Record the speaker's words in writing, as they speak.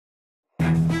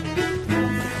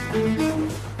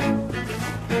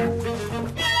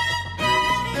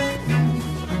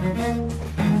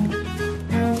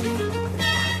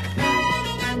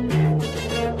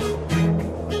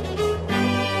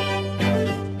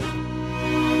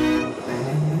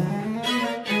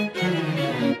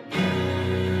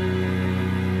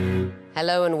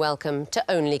Hello and welcome to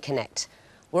Only Connect.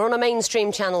 We're on a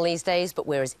mainstream channel these days, but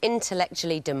we're as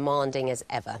intellectually demanding as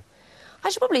ever.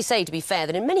 I should probably say, to be fair,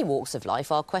 that in many walks of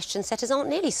life, our question setters aren't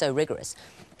nearly so rigorous.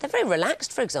 They're very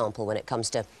relaxed, for example, when it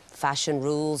comes to fashion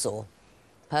rules or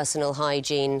personal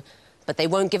hygiene, but they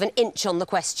won't give an inch on the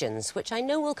questions, which I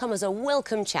know will come as a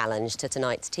welcome challenge to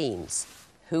tonight's teams,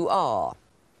 who are,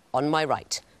 on my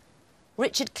right,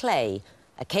 Richard Clay,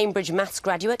 a Cambridge maths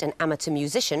graduate and amateur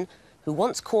musician who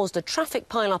once caused a traffic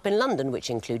pile-up in London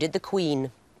which included the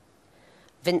Queen.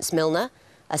 Vince Milner,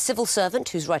 a civil servant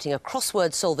who's writing a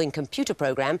crossword-solving computer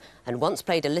programme and once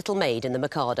played a little maid in the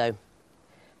Mikado.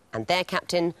 And their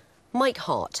captain, Mike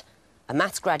Hart, a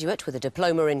maths graduate with a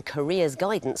diploma in careers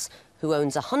guidance who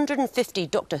owns 150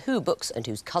 Doctor Who books and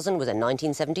whose cousin was a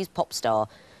 1970s pop star.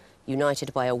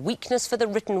 United by a weakness for the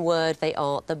written word, they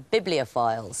are the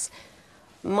Bibliophiles.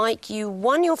 Mike, you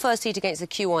won your first heat against the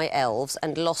QI Elves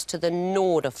and lost to the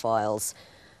Nordophils.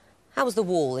 How was the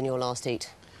wall in your last heat?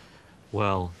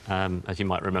 Well, as you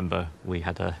might remember, we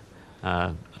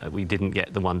didn't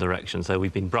get the One Direction, so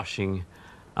we've been brushing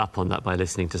up on that by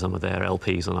listening to some of their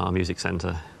LPs on our music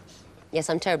centre. Yes,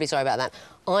 I'm terribly sorry about that.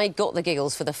 I got the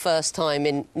giggles for the first time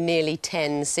in nearly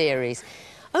 10 series.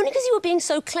 Only because you were being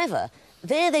so clever.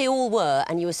 There they all were,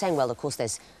 and you were saying, well, of course,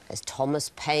 there's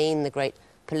Thomas Paine, the great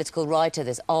political writer,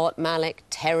 there's Art Malik,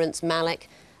 Terence Malick,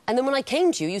 and then when I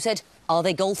came to you, you said, are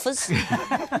they golfers?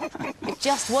 It's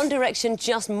just One Direction,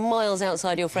 just miles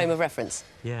outside your frame of reference.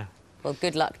 Yeah. Well,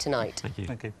 good luck tonight. Thank you.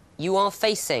 Thank you. You are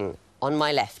facing, on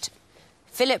my left,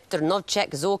 Filip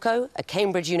Trnovček-Zorko, a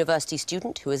Cambridge University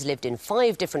student who has lived in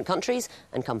 5 different countries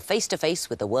and come face-to-face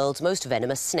with the world's most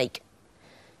venomous snake.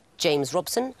 James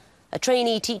Robson, a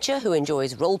trainee teacher who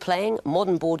enjoys role-playing,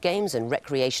 modern board games and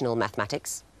recreational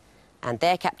mathematics. And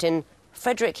their captain,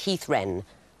 Frederick Heath Wren,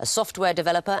 a software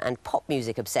developer and pop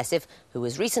music obsessive who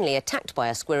was recently attacked by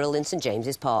a squirrel in St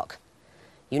James's Park.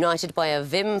 United by a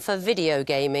vim for video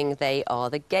gaming, they are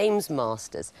the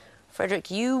Gamesmasters. Frederick,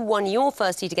 you won your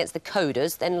first heat against the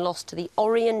Coders, then lost to the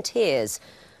Orienteers.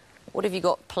 What have you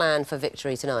got planned for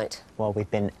victory tonight? Well,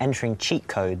 we've been entering cheat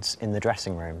codes in the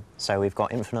dressing room. So we've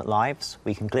got infinite lives,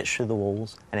 we can glitch through the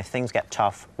walls, and if things get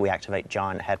tough, we activate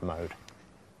giant head mode.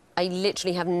 I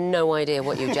literally have no idea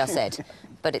what you just said,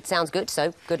 but it sounds good,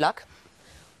 so good luck.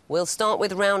 We'll start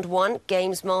with round 1.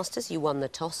 Gamesmasters, you won the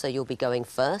toss, so you'll be going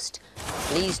first.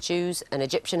 Please choose an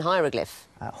Egyptian hieroglyph.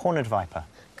 Horned viper.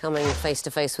 Coming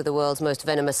face-to-face with the world's most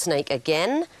venomous snake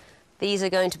again. These are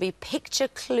going to be picture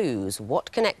clues.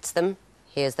 What connects them?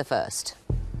 Here's the first.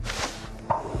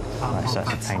 Right, so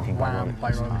that's a painting by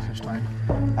Roy Lichtenstein.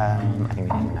 I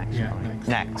think we need next. Yeah, right?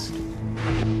 Next.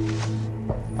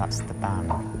 That's the band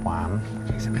Wham.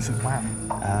 It's a Wham.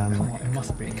 It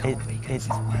must be. It's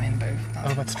Wham in both.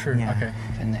 Oh, that's true. Yeah. Okay.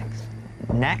 So next.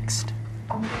 Next.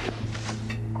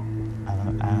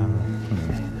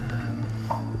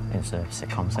 It's a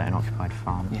sitcom set in occupied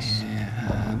France.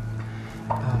 Yeah.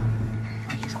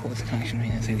 What was the connection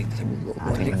between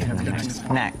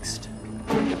it? Next.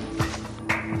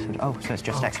 Oh, so it's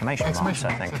just exclamation marks,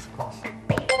 I think. Yes, of course.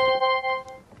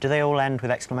 Do they all end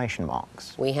with exclamation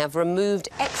marks? We have removed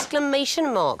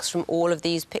exclamation marks from all of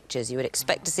these pictures. You would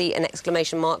expect to see an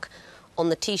exclamation mark on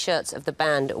the T-shirts of the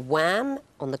band Wham,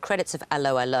 on the credits of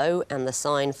Allo Allo, and the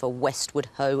sign for Westwood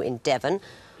Ho in Devon.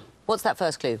 What's that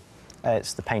first clue?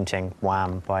 It's the painting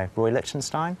Wham by Roy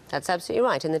Lichtenstein. That's absolutely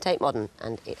right, in the Tate Modern,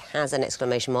 and it has an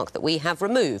exclamation mark that we have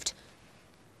removed.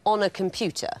 On a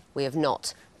computer, we have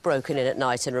not broken in at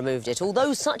night and removed it,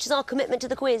 although such is our commitment to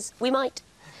the quiz, we might.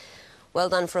 Well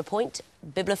done for a point.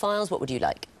 Bibliophiles, what would you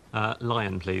like?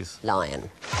 Lion, please. Lion.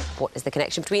 What is the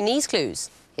connection between these clues?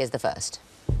 Here's the first.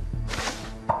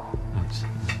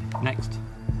 Next.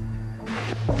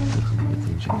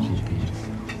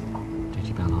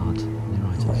 J.G. Ballard, the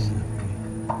writers.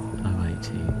 OAT.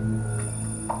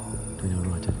 Do we know a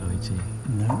writer OAT?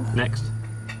 No. Next.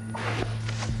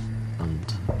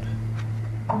 Lund.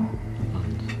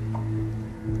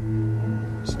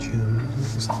 It's German.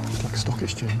 It's like stock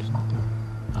exchange, isn't it?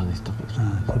 Oh, they stock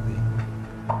exchange. Could be.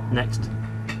 Next.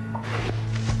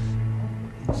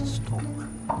 It's a stock.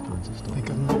 What kinds of stock? The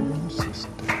government ones. It's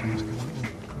different.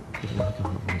 Different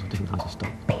government ones or different kinds of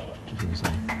stock. What do you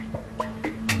say?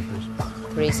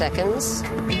 3 seconds.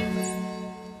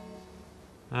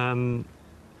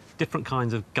 Different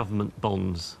kinds of government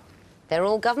bonds. They're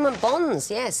all government bonds,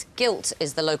 yes. Gilt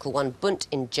is the local one, Bund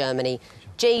in Germany.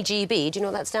 JGB, do you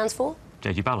know what that stands for?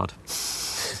 J.G. Ballard.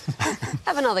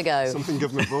 Have another go. Something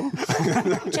government bond.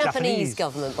 Japanese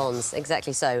government bonds,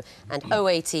 exactly so. And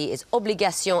OAT is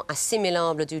Obligation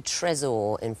Assimilable du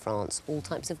Trésor in France, all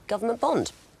types of government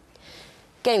bond.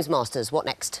 Gamesmasters, what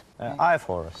next? Eye of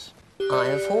Horus. Eye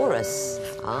of Horus.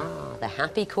 Ah, the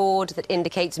happy chord that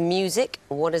indicates music.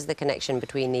 What is the connection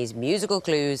between these musical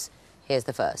clues? Here's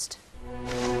the first.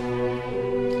 Any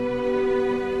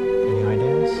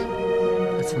ideas?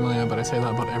 It's familiar, but I say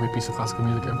that about every piece of classical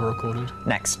music ever recorded.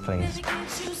 Next, please.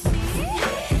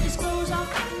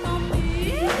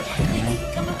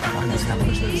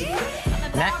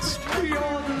 Next.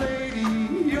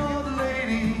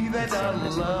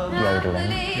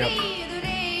 Yodeling. Yep.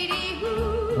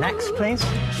 Next, please.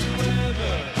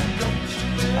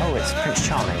 Oh, it's Prince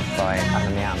Charming by Adam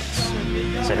and the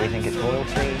Ants. So do we think it's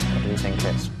royalty, or do we think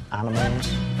it's animals?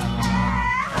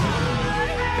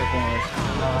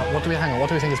 What do we hang on? What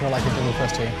do we think is more likely to be the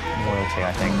first two? Royalty,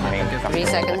 I think. I mean, 3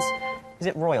 seconds. Is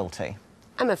it royalty?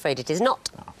 I'm afraid it is not.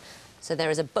 So there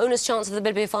is a bonus chance of the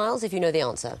Bibliophiles if you know the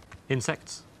answer.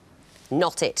 Insects?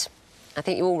 Not it. I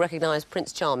think you all recognise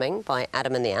Prince Charming by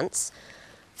Adam and the Ants.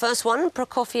 First one,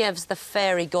 Prokofiev's The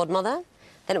Fairy Godmother.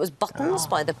 Then it was Buttons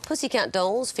by the Pussycat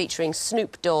Dolls featuring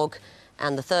Snoop Dogg.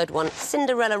 And the third one,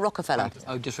 Cinderella Rockefeller.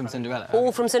 Oh, just from Cinderella?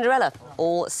 All from Cinderella.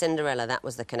 All Cinderella, that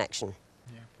was the connection.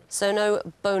 So no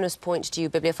bonus point to you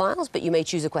Bibliophiles, but you may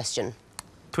choose a question.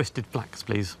 Twisted Flax,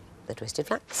 please. The Twisted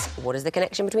Flax. What is the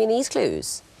connection between these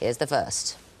clues? Here's the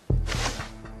first.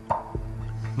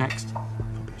 Next.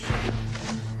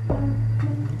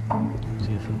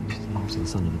 See the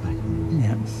sun in the back.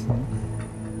 Yeah.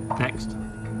 Next.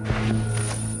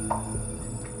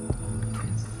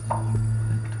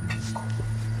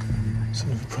 Son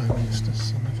of a Prime Minister,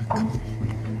 son of a Queen.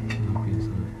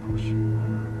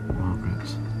 Margaret.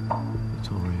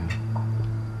 Victoria.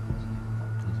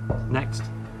 Next.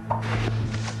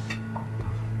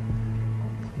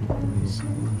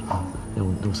 They're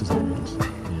all Caesareans.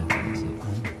 Yeah, that's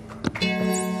it.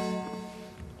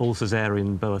 All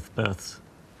Caesarean births.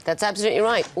 That's absolutely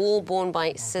right. All born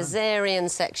by caesarean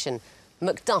section.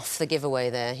 Macduff, the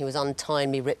giveaway there. He was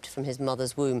untimely ripped from his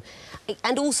mother's womb.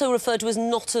 And also referred to as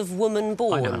not of woman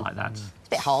born. I never like that. It's a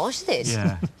bit harsh, isn't it?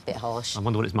 Yeah. A bit harsh. I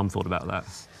wonder what his mum thought about that.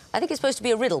 I think it's supposed to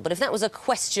be a riddle, but if that was a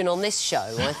question on this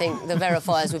show, I think the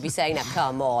verifiers would be saying, now,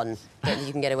 come on, don't think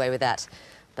you can get away with that.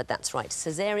 But that's right.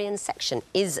 Caesarean section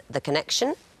is the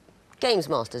connection.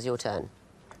 Gamesmasters, your turn.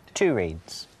 2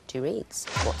 reads. 2 reads.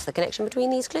 What's the connection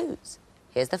between these clues?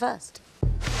 Here's the first.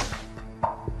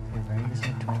 Raise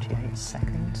in 28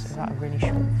 seconds. Is that a really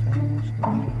short film?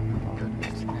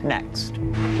 Next.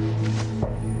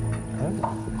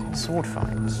 Oh, sword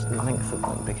fights. The length of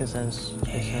them, because there's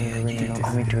only really long.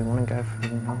 I mean, do we want to go for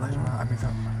another one? I mean,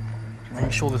 I'm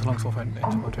sure there's a long sword fight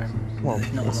in what time. Well,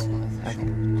 it's... Okay,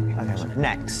 well,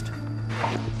 next.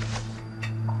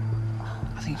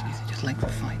 I think it's just length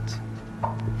of fight.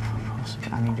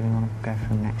 I mean, do we want to go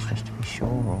for next just to be sure,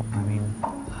 or, I mean,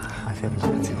 I feel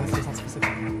it's...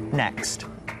 Next.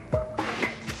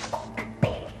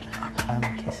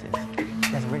 Kisses.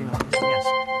 There's a really long kiss,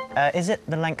 yes. Is it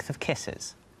the length of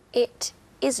kisses? It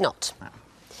is not. No.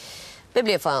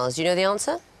 Bibliophiles, do you know the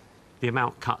answer? The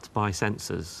amount cut by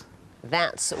censors.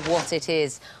 That's what it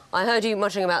is. I heard you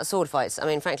muttering about sword fights. I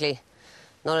mean, frankly,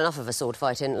 not enough of a sword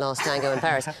fight in Last Tango in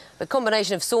Paris. The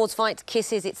combination of swords fight,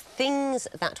 kisses, it's things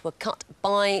that were cut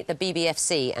by the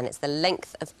BBFC, and it's the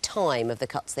length of time of the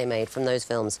cuts they made from those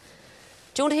films.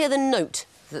 Do you want to hear the note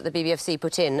that the BBFC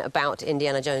put in about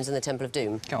Indiana Jones and the Temple of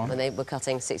Doom? Go on. When they were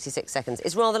cutting 66 seconds.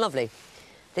 It's rather lovely.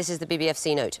 This is the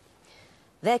BBFC note.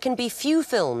 There can be few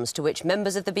films to which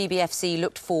members of the BBFC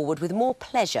looked forward with more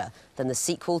pleasure than the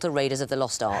sequel to Raiders of the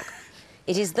Lost Ark.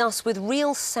 It is thus with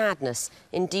real sadness,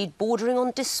 indeed bordering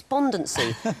on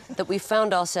despondency, that we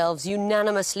found ourselves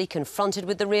unanimously confronted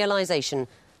with the realisation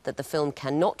that the film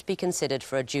cannot be considered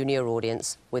for a junior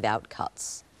audience without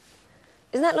cuts.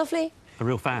 Isn't that lovely? A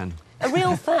real fan. A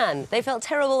real fan. They felt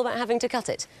terrible about having to cut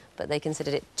it, but they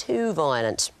considered it too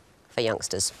violent for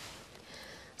youngsters.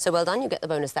 So well done, you get the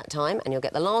bonus that time, and you'll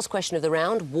get the last question of the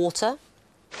round, water.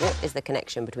 What is the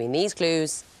connection between these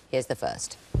clues? Here's the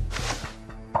first.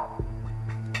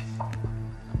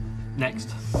 Next.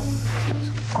 What's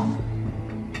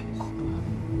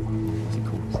it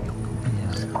called? What's the yacht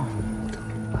called?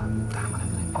 Damn, I have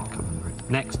the name, I can't remember it.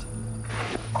 Next.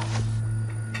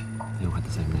 They all had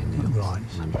the same name. Right.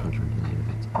 I'm trying to remember the name of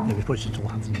it. Yeah, we probably should all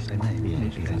have the same name. Yeah,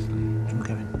 exactly. We'll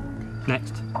go in.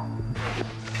 Next.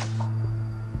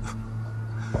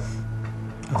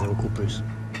 Oh, they're all called Bruce.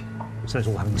 So it's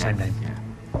all having the same name. Yeah.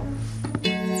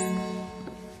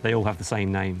 They all have the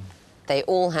same name. They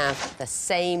all have the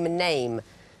same name.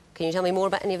 Can you tell me more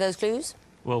about any of those clues?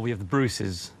 Well, we have the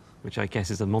Bruces, which I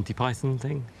guess is a Monty Python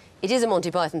thing. It is a Monty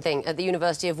Python thing at the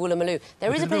University of Woolloomooloo.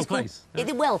 There is a place called...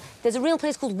 Well, there's a real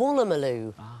place called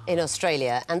Woolloomooloo in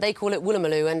Australia, and they call it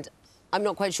Woolloomooloo, and I'm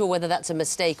not quite sure whether that's a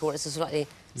mistake or it's a slightly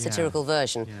satirical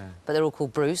version. Yeah. But they're all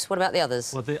called Bruce. What about the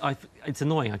others? Well, it's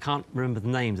annoying. I can't remember the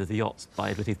names of the yachts by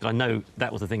Edward Heath, but I know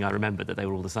that was the thing I remembered, that they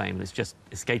were all the same, and it's just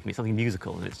escaped me. Something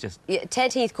musical, and it's just... Yeah,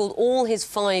 Ted Heath called all his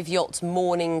 5 yachts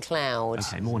Morning Cloud.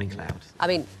 OK, Morning Cloud. I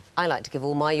mean, I like to give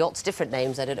all my yachts different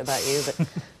names. I don't know about you, but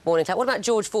Morning Cloud. What about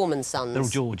George Foreman's sons? They're all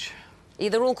George. Yeah,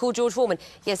 they're all called George Foreman.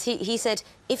 Yes, he said,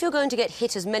 if you're going to get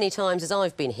hit as many times as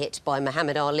I've been hit by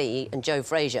Muhammad Ali and Joe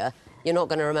Frazier, you're not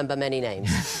going to remember many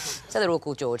names. So they're all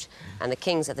called George. And the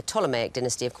kings of the Ptolemaic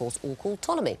dynasty, of course, all called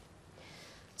Ptolemy.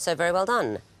 So very well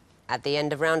done. At the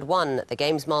end of round 1, the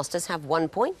Gamesmasters have 1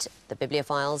 point, the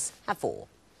Bibliophiles have 4.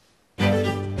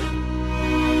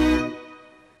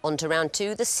 On to round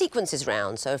 2, the sequences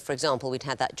round. So, for example, we'd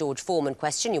had that George Foreman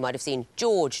question. You might have seen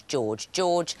George, George,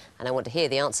 George, and I want to hear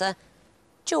the answer,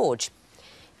 George.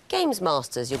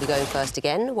 Gamesmasters, you'll be going first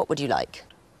again. What would you like?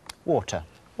 Water.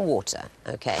 Water.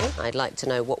 OK. I'd like to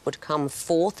know what would come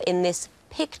forth in this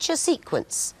picture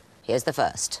sequence. Here's the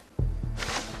first.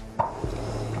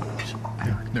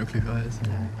 No clue who that is.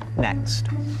 Next.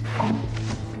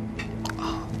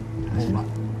 Oh,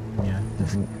 yeah.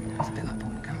 That's a bit like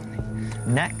Paul McCartney.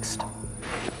 Next.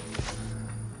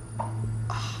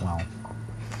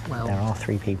 Well, there are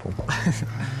 3 people.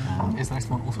 Is the next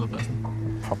one also a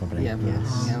person? Probably, yeah,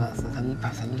 yes. Yeah,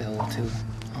 that's a little too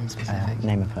unspecific.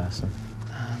 Name a person.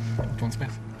 John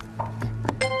Smith.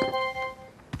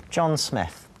 John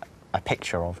Smith. A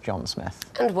picture of John Smith.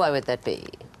 And why would that be?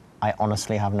 I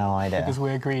honestly have no idea. Because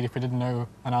we agreed if we didn't know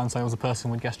an answer it was a person,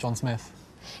 we'd guess John Smith.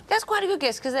 That's quite a good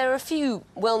guess, because there are a few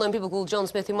well-known people called John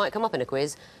Smith who might come up in a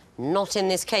quiz. Not in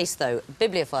this case, though.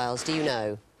 Bibliophiles, do you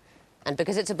know? And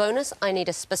because it's a bonus, I need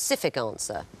a specific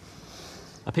answer.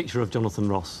 A picture of Jonathan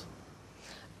Ross.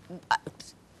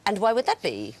 And why would that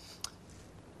be?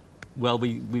 Well,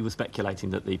 we were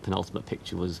speculating that the penultimate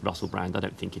picture was Russell Brand. I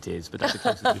don't think it is, but that's the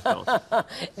closest we've got.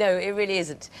 No, it really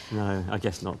isn't. No, I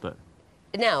guess not, but...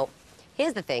 Now,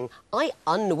 here's the thing. I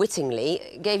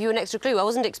unwittingly gave you an extra clue. I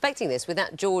wasn't expecting this with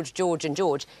that George, George and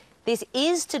George. This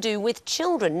is to do with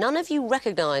children. None of you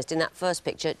recognised in that first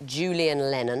picture Julian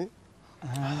Lennon.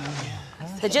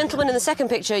 The gentleman in the second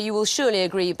picture, you will surely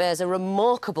agree, bears a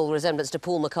remarkable resemblance to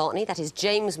Paul McCartney. That is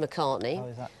James McCartney. Oh,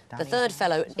 is that the third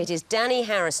fellow, it is Danny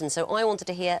Harrison. So I wanted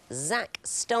to hear Zach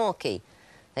Starkey.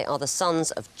 They are the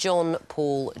sons of John,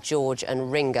 Paul, George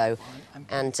and Ringo.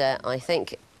 And I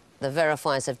think the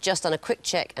verifiers have just done a quick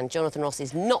check, and Jonathan Ross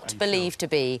is not believed to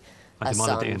be a son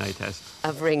a DNA test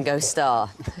of Ringo Starr.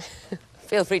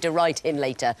 Feel free to write in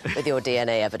later with your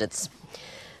DNA evidence.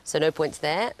 So no points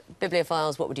there.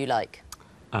 Bibliophiles, what would you like?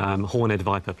 Horned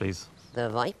Viper, please. The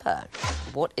Viper.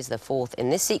 What is the fourth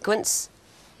in this sequence?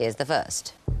 Here's the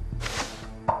first.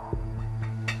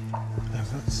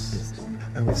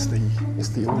 It's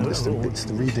the order. It's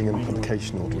the reading and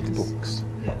publication order of the books.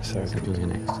 Yeah. So do the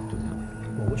next.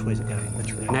 Well, which way is it going?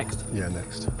 Which way? Next. Yeah,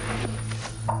 next.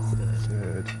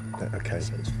 Third. Okay.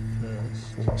 So it's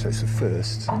first. So it's the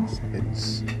first.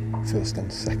 It's first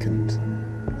and second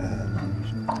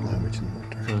language and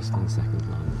order. First and second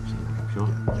language. Sure.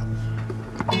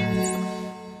 Yeah.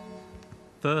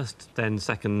 First, then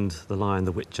second, The Lion,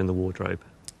 the Witch and the Wardrobe.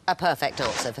 A perfect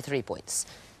answer for 3 points.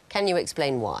 Can you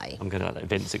explain why? I'm going to let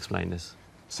Vince explain this.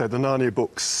 So the Narnia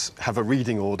books have a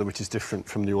reading order which is different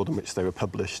from the order in which they were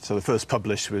published. So the first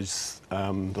published was The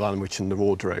Lion, the Witch and the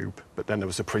Wardrobe, but then there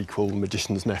was a prequel,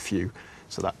 Magician's Nephew,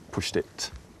 so that pushed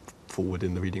it forward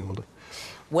in the reading order.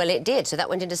 Well, it did, so that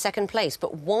went into second place.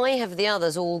 But why have the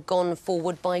others all gone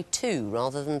forward by 2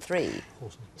 rather than 3?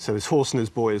 So there's Horse and His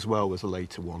Boy as well was a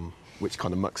later one, which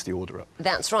kind of mucks the order up.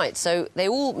 That's right. So they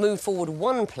all moved forward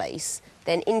 1 place,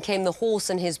 then in came The Horse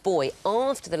and His Boy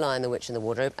after The Lion, the Witch and the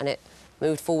Wardrobe, and it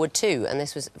moved forward 2. And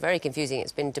this was very confusing.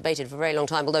 It's been debated for a very long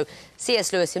time, although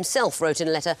C.S. Lewis himself wrote in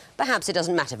a letter, perhaps it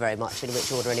doesn't matter very much in which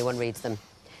order anyone reads them.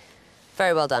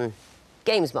 Very well done.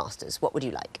 Gamesmasters, what would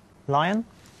you like? Lion?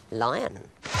 Lion.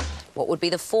 What would be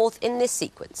the fourth in this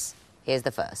sequence? Here's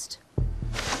the first.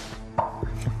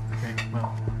 Okay,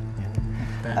 well...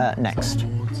 Next.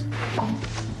 Awards.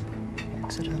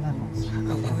 Exeter levels.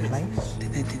 Place?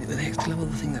 Did they extra level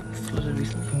the thing that flooded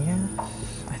recently? Yeah,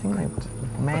 I think they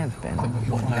may have been.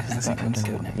 What on earth is the sequence?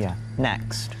 Yeah.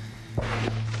 Next.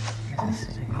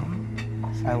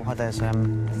 Oh, well, there's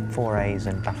 4 A's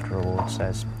in BAFTA Awards.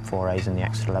 There's 4 A's in the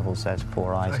extra levels. There's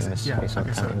 4 I's in this space.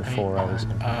 Okay, so There's 4 O's.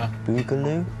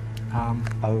 Boogaloo?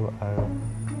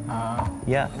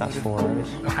 Yeah, that's 4 O's.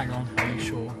 Hang on, are you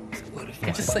sure?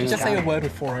 Just say a word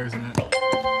with 4 O's in it.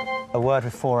 A word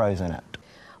with 4 O's in it.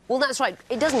 Well, that's right.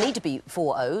 It doesn't need to be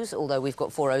 4 O's, although we've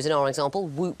got 4 O's in our example.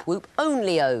 Whoop, whoop.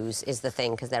 Only O's is the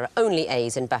thing, because there are only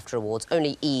A's in BAFTA awards,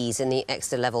 only E's in the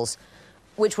extra levels,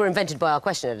 which were invented by our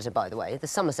question editor, by the way. The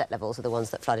Somerset levels are the ones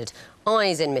that flooded.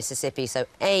 I's in Mississippi, so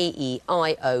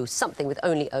A-E-I-O, something with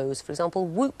only O's. For example,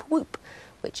 whoop, whoop,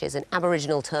 which is an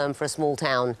Aboriginal term for a small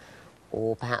town,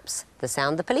 or perhaps the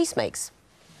sound the police makes.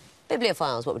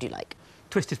 Bibliophiles, what would you like?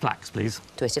 Twisted flax, please.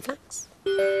 Twisted flax.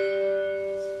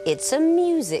 It's a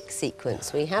music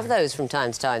sequence. We have those from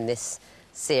time to time this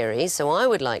series, so I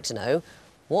would like to know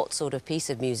what sort of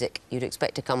piece of music you'd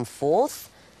expect to come forth.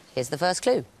 Here's the first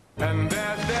clue. And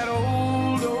there's that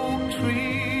old oak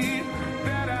tree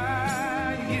that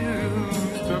I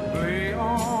used to play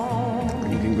on.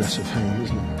 Really aggressive home,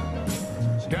 isn't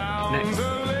it? Down Next. the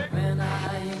lake. When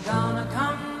are you gonna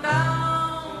come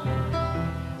down?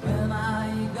 When are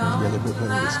you gonna Yellow brick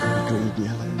road, it's got green,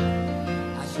 yellow.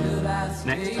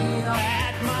 Next.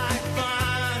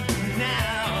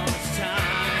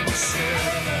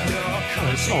 Oh,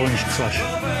 it's Orange Crush.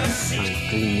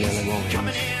 Green, yellow, orange.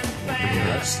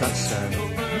 That's is that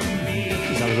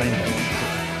a rainbow?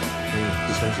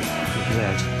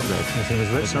 Red. I think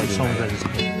it's red. Song red.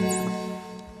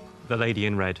 The Lady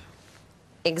in Red.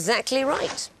 Exactly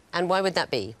right. And why would that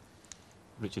be?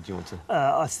 Richard, do you want to?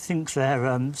 I think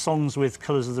they're songs with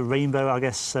colours of the rainbow, I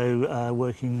guess. So,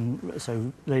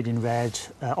 Lady in Red,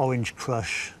 Orange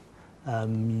Crush,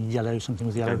 yellow, something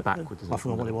with yellow. Go backwards, I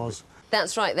forgot what it was.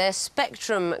 That's right, they're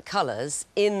spectrum colours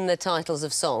in the titles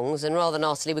of songs, and rather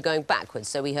nastily we're going backwards.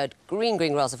 So we heard Green,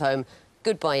 Green Grass of Home,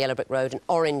 Goodbye Yellow Brick Road and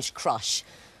Orange Crush.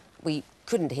 We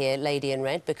couldn't hear Lady in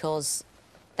Red because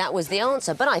that was the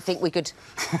answer, but I think we could...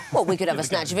 Well, we could have a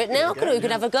snatch of it now, couldn't we? We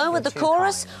could have a go with the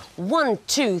chorus. 1,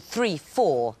 2, 3,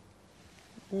 4.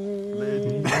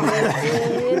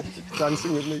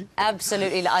 Dancing with me.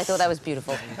 Absolutely, I thought that was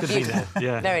beautiful. Beautiful.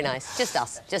 Yeah. Very nice. Just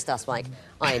us, Mike.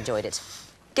 I enjoyed it.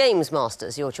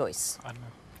 Gamesmasters, your choice.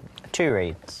 2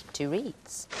 reeds. 2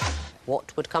 reeds.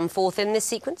 What would come forth in this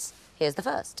sequence? Here's the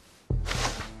first.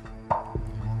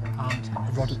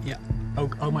 Yeah.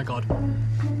 Oh my God.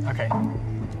 Okay.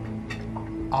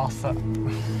 Arthur.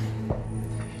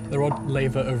 The Rod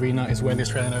Laver Arena is where the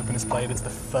Australian Open is played. It's the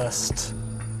first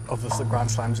of the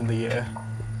Grand Slams in the year.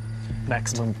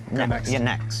 Next. Next. You're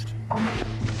next.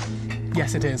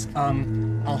 Yes, it is.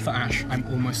 Arthur Ashe, I'm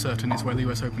almost certain, is where the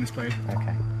US Open is played.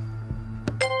 OK.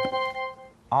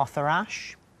 Arthur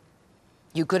Ashe?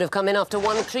 You could have come in after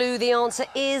 1 clue. The answer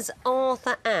is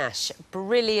Arthur Ashe.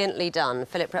 Brilliantly done.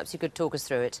 Philip, perhaps you could talk us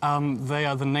through it. They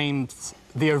are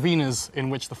the arenas in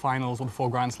which the finals of the 4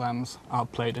 Grand Slams are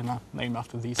played in are named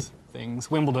after these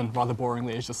things. Wimbledon, rather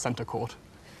boringly, is just centre court,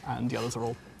 and the others are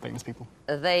all famous people.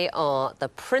 They are the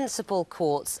principal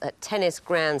courts at tennis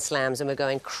Grand Slams, and we're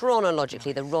going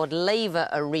chronologically. The Rod Laver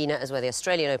Arena is where the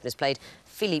Australian Open is played.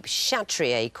 Philippe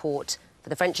Chatrier Court for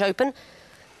the French Open.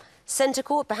 Centre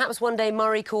Court, perhaps one day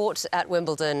Murray Court at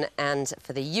Wimbledon, and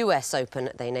for the US Open,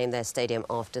 they named their stadium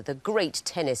after the great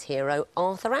tennis hero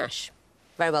Arthur Ashe.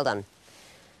 Very well done.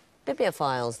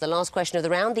 Bibliophiles, the last question of the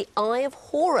round. The Eye of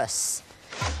Horus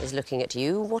is looking at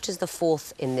you. What is the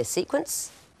 4th in this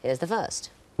sequence? Here's the first.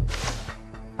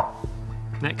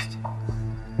 Next.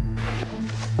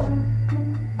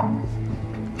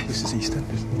 This is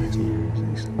EastEnders,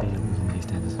 isn't it?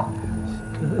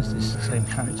 Is this the same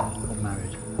character or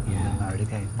married? Yeah. Married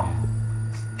again? Yeah.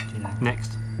 Do you know?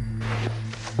 Next.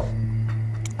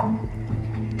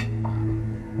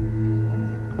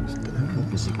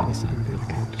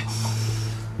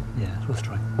 Yeah, it's worth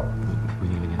trying. We're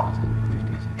going to get that in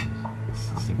 15 seconds.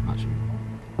 I think much.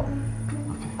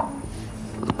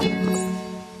 OK.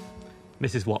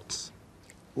 Mrs. Watts.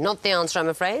 Not the answer, I'm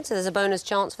afraid, so there's a bonus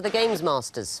chance for the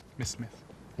Gamesmasters. Miss Smith.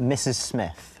 Mrs.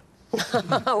 Smith.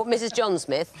 Oh, Mrs. John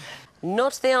Smith.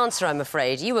 Not the answer, I'm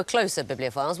afraid. You were closer,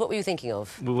 Bibliophiles. What were you thinking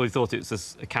of? Well, we thought it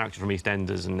was a character from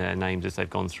EastEnders and they're named as they've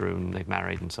gone through and they've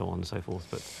married and so on and so forth,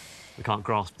 but we can't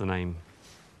grasp the name.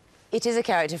 It is a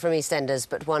character from EastEnders,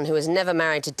 but one who has never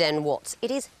married to Den Watts.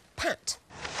 It is Pat,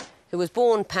 who was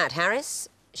born Pat Harris.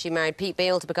 She married Pete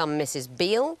Beale to become Mrs.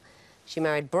 Beale. She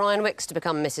married Brian Wicks to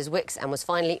become Mrs. Wicks and was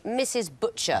finally Mrs.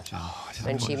 Butcher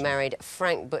when she married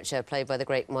Frank Butcher, played by the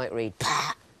great Mike Reid.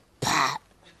 Pat, Pat,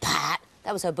 Pat.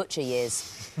 That was her Butcher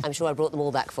years. I'm sure I brought them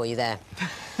all back for you there.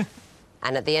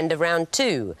 And at the end of round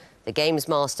 2, the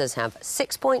Gamesmasters have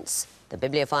 6 points, the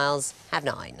Bibliophiles have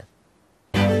 9.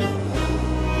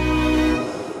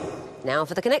 Now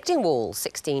for the connecting wall,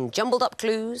 16 jumbled up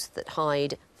clues that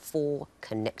hide 4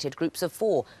 connected groups of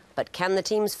 4. But can the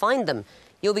teams find them?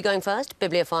 You'll be going first.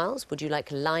 Bibliophiles, would you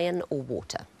like lion or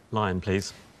water? Lion,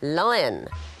 please. Lion.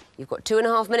 You've got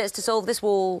 2.5 minutes to solve this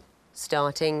wall,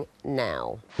 starting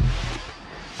now.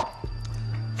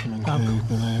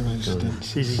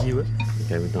 These are you.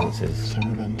 Okay, with dances.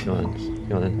 Go on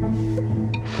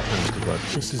then. Good work.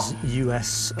 This is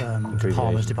US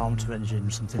Department of Energy,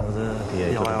 something or other.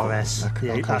 The IRS,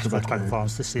 the Tobacco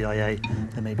Farms, the CIA.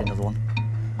 There may be another one.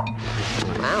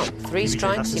 Wow, 3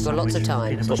 strikes, you've got lots of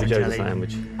time. Sloppy Joe's a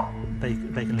sandwich.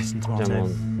 Bacon, listen, tomato. Jam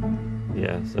on.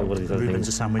 Yeah, so what are these other Reuben's things?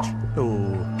 a sandwich.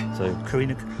 Oh. So,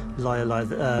 Karina, liar,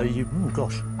 oh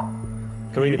gosh.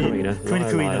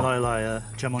 Karina. Liar.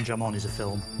 Jam on is a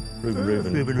film.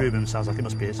 Reuben. Sounds like it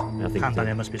must be it. Yeah, I think Pan so.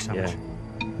 Pan must be a sandwich.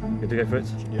 Yeah. Good to go for it?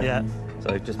 Yeah.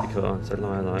 So just because, so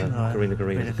liar. Karina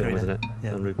is a film, isn't it?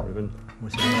 Yeah. And Reuben.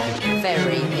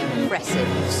 Very impressive.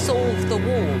 You've solved the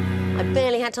wall. I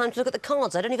barely had time to look at the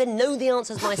cards. I don't even know the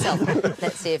answers myself.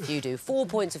 Let's see if you do. 4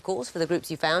 points, of course, for the groups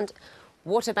you found.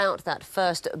 What about that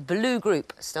first blue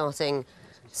group starting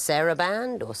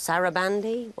Saraband or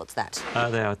Sarabandi? What's that?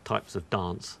 They are types of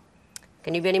dance.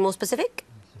 Can you be any more specific?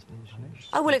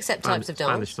 I will accept types of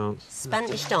dance. Spanish dance.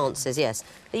 Spanish dances, yes.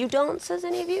 Are you dancers,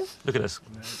 any of you? Look at us.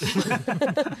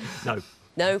 No.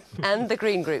 No. And the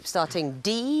green group starting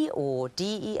D or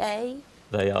DEA?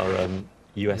 They are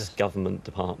US government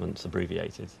departments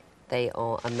abbreviated. They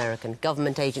are American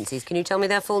government agencies. Can you tell me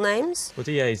their full names? Well,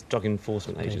 DEA is Drug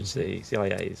Enforcement Agency,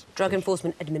 CIA is... Drug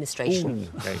Enforcement Administration.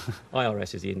 Ooh, okay.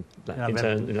 IRS is the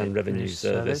Internal Revenue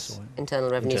Service. Internal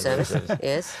Revenue Service,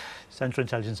 yes. Central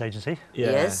Intelligence Agency.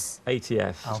 Yeah. Yes.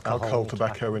 ATF. Alcohol,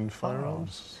 tobacco and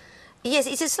firearms. Yes,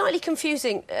 it's a slightly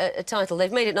confusing title.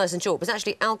 They've made it nice and short, but it's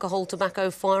actually alcohol,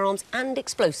 tobacco, firearms and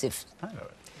explosives. Oh.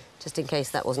 Just in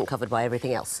case that wasn't covered by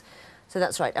everything else. So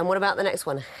that's right. And what about the next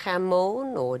one?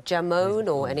 Hamon or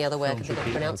Jamon or any other way I can think of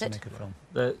to pronounce it?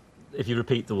 If you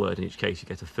repeat the word in each case, you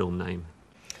get a film name.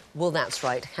 Well, that's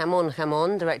right.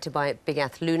 Hamon, directed by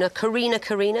Bigath Luna. Karina,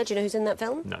 do you know who's in that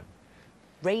film? No.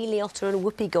 Ray Liotta and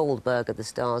Whoopi Goldberg are the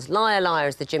stars. Liar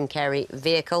is the Jim Carrey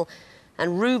vehicle.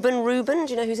 And Reuben,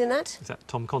 do you know who's in that? Is that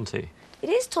Tom Conti? It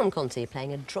is Tom Conti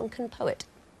playing a drunken poet.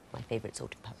 My favourite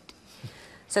sort of poet.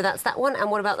 So that's that one.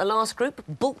 And what about the last group?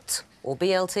 Bult or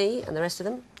BLT and the rest of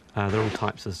them? They're all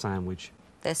types of sandwich.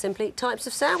 They're simply types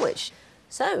of sandwich.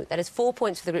 So that is 4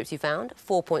 points for the groups you found,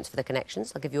 4 points for the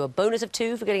connections. I'll give you a bonus of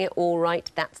 2 for getting it all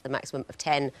right. That's the maximum of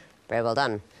 10. Very well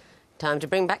done. Time to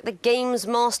bring back the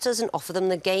Gamesmasters and offer them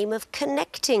the game of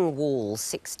connecting walls.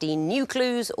 16 new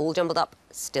clues, all jumbled up,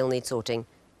 still need sorting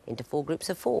into 4 groups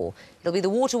of 4. It'll be the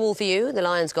water wall for you, the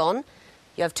lion's gone.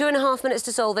 You have 2.5 minutes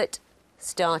to solve it,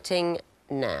 starting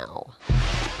now.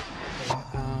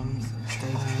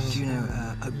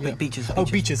 Beaches. Oh,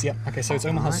 beaches, yeah. OK, so it's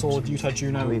Omaha Sword, Utah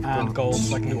Juno, and Gold,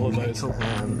 so I can do all of those.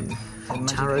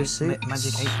 Tarot suits.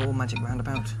 Magic 8-ball, magic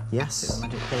roundabout. Yes.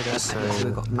 Magic, so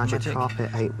we've got magic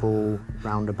carpet, 8-ball,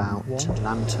 roundabout,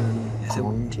 lantern,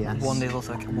 wand, yes. Wand is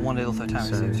also a tarot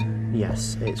suit.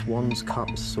 Yes, it's wands,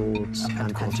 cups, swords,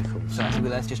 and pentacles. So actually,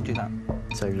 let's just do that.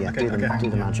 So yeah, do the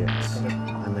magics.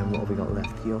 And then what have we got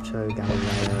left? Kyoto,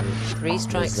 Galileo. 3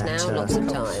 strikes Rosetta. now, lots of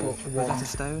time. Rosetta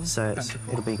Stone. So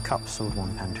it'll be cups, sword,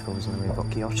 1 pentacles, and then we've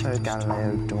got Kyoto,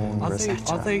 Galileo, Dawn,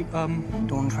 Rosetta. Are they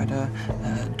Dawn Treader,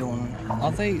 Dawn.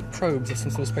 Are they probes or some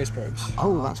sort of space probes?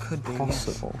 Oh, that could be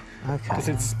possible. Okay. Because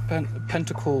it's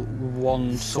pentacle,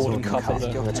 wand, sword, and cup.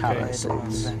 The tarot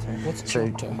suits. What's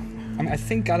Kyoto? I mean, I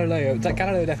think Galileo.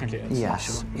 Galileo definitely is.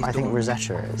 Yes, I think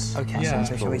Rosetta is. Okay, yeah.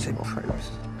 so shall we say probes?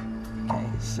 Okay.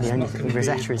 So the only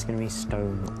Rosetta is going to be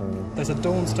stone or... There's a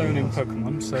Dawn stone in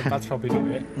Pokemon, so that's probably not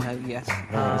it. No, yes.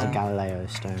 There's a Galileo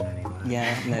stone anyway.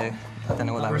 Yeah, no. I don't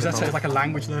know what that was. Rosetta is like a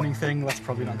language learning thing. That's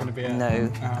probably not going to be it.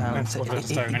 No. Let's look at a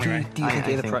stone anyway. Do you think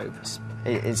it's a probe?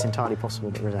 It's entirely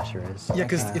possible that Rosetta is. Yeah,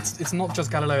 because it's not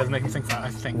just Galileo that's making me think that, I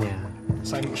think. Yeah.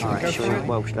 So should All we go right, for it?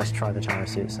 well, let's try the tarot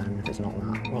suits then, if it's not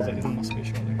that. Well, it must be,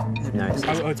 surely. No, it's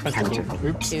it's pentacle.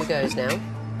 Oops. 2 goes now.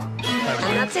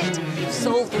 And that's it. You've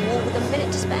solved the wall with a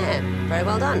minute to spare. Very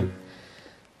well done.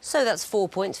 So that's 4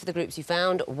 points for the groups you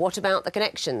found. What about the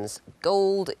connections?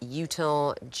 Gold,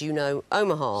 Utah, Juno,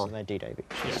 Omaha. So they're D-Day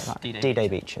beaches. Yes. D-Day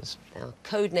beaches. They are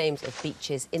code names of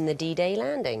beaches in the D-Day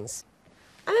landings.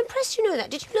 I'm impressed you know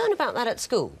that. Did you learn about that at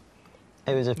school?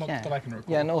 It was a... Not that I can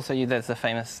recall. Yeah, and also there's the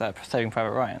famous Saving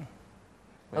Private Ryan.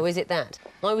 Oh, is it that?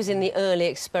 I was in the early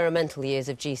experimental years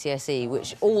of GCSE,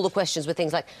 which all the questions were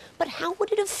things like, but how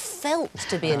would it have felt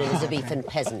to be an Elizabethan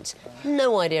peasant?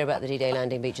 No idea about the D-Day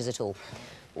landing beaches at all.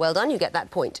 Well done, you get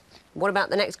that point. What about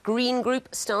the next green group,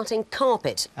 starting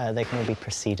carpet? They can all be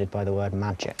preceded by the word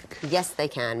magic. Yes, they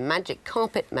can. Magic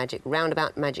carpet, magic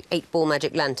roundabout, magic 8-ball,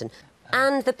 magic lantern.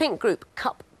 And the pink group,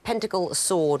 cup, pentacle,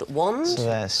 sword, wand. So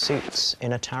they're suits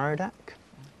in a tarot deck.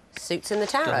 Suits in the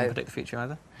Doesn't tarot. predict the future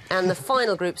either. And the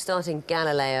final group starting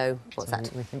Galileo. What's that?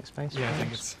 We think space Yeah, I probes?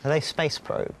 think it's... Are they space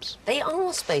probes? They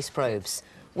are space probes.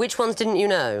 Which ones didn't you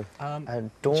know?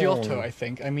 Dawn. Giotto, I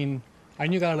think. I mean, I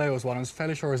knew Galileo was one. I was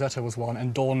fairly sure Rosetta was one,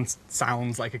 and Dawn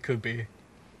sounds like it could be.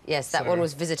 Yes, that So- one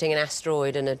was visiting an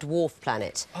asteroid and a dwarf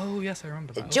planet. Oh, yes, I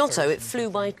remember that. Giotto, it flew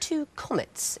by 2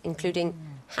 comets, including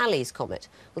Halley's Comet.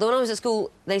 Although when I was at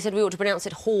school, they said we ought to pronounce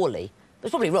it Hawley. But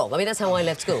it's probably wrong. I mean, that's how I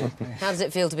left school. How does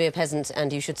it feel to be a peasant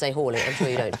and you should say Hawley? I'm sure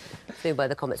you don't. Flew by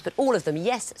the comets. But all of them,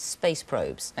 yes, space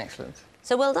probes. Excellent.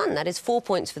 So well done. That is 4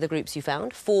 points for the groups you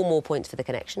found, 4 more points for the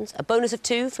connections, a bonus of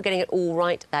 2 for getting it all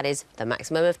right. That is the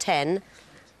maximum of 10.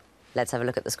 Let's have a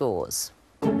look at the scores.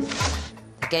 The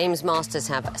Gamesmasters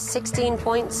have 16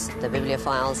 points, the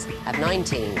Bibliophiles have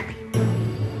 19.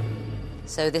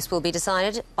 So this will be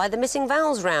decided by the missing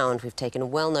vowels round. We've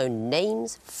taken well-known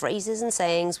names, phrases and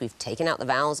sayings, we've taken out the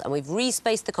vowels and we've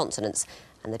respaced the consonants.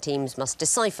 And the teams must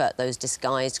decipher those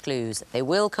disguised clues. They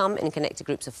will come in connected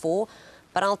groups of 4,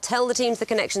 but I'll tell the teams the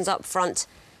connections up front,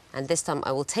 and this time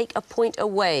I will take a point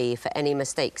away for any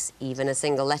mistakes, even a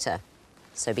single letter.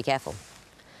 So be careful.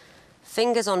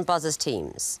 Fingers on buzzers,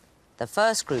 teams. The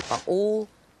first group are all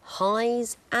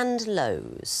highs and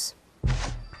lows.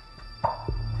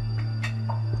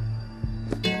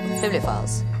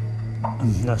 Bibliophiles.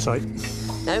 No, sorry.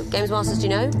 No? Gamesmasters, do you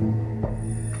know?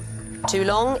 Too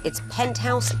long, it's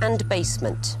penthouse and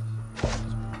basement.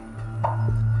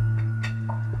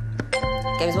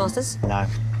 Gamesmasters? No.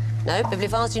 No?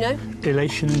 Bibliophiles, do you know?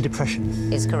 Elation and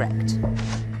depression. Is correct.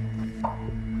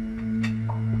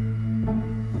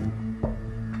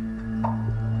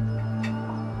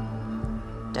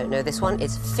 Don't know this one.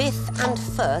 It's 5th and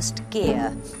 1st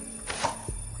gear.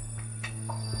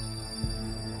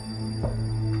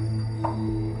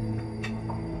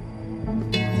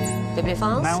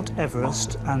 Bibliophiles? Mount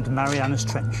Everest and Marianas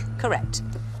Trench. Correct.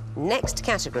 Next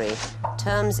category,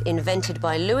 terms invented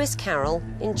by Lewis Carroll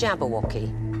in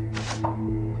Jabberwocky.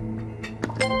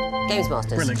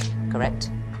 Gamesmasters. Brilliant.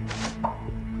 Correct.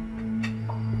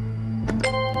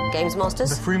 Gamesmasters?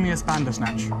 The Frumious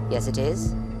Bandersnatch. Yes, it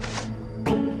is.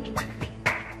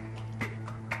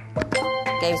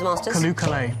 Gamesmasters?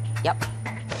 Kalukale. Yep.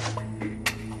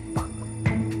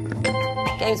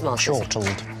 Gamesmasters?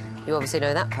 Chortled. You obviously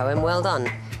know that poem. Well done.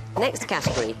 Next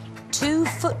category, 2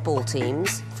 football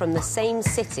teams from the same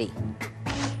city.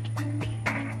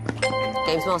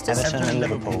 Gamesmasters? Everton and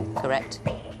Liverpool. Correct.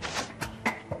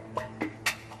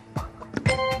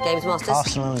 Gamesmasters?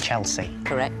 Arsenal and Chelsea.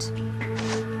 Correct.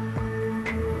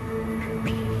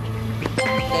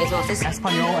 Gamesmasters?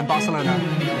 Espanyol and Barcelona.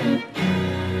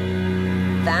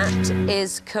 That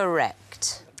is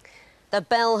correct. The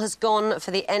bell has gone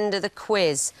for the end of the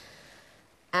quiz.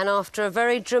 And after a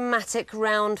very dramatic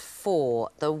round 4,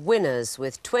 the winners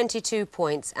with 22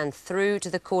 points and through to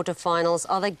the quarter-finals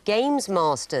are the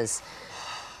Gamesmasters.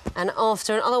 And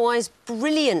after an otherwise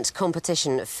brilliant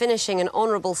competition, finishing an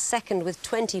honourable second with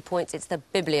 20 points, it's the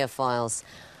Bibliophiles.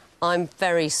 I'm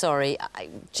very sorry.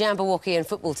 Jabberwocky and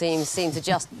football teams seem to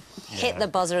just hit the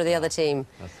buzzer of the other team.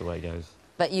 That's the way it goes.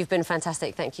 But you've been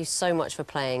fantastic. Thank you so much for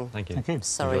playing. Thank you. Thank you.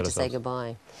 Sorry Enjoyed to say ourselves.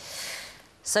 goodbye.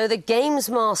 So the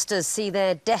Gamesmasters see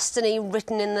their destiny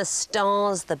written in the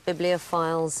stars. The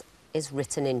Bibliophiles is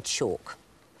written in chalk.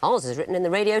 Ours is written in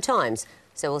the Radio Times.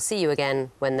 So we'll see you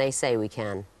again when they say we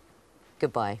can.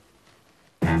 Goodbye.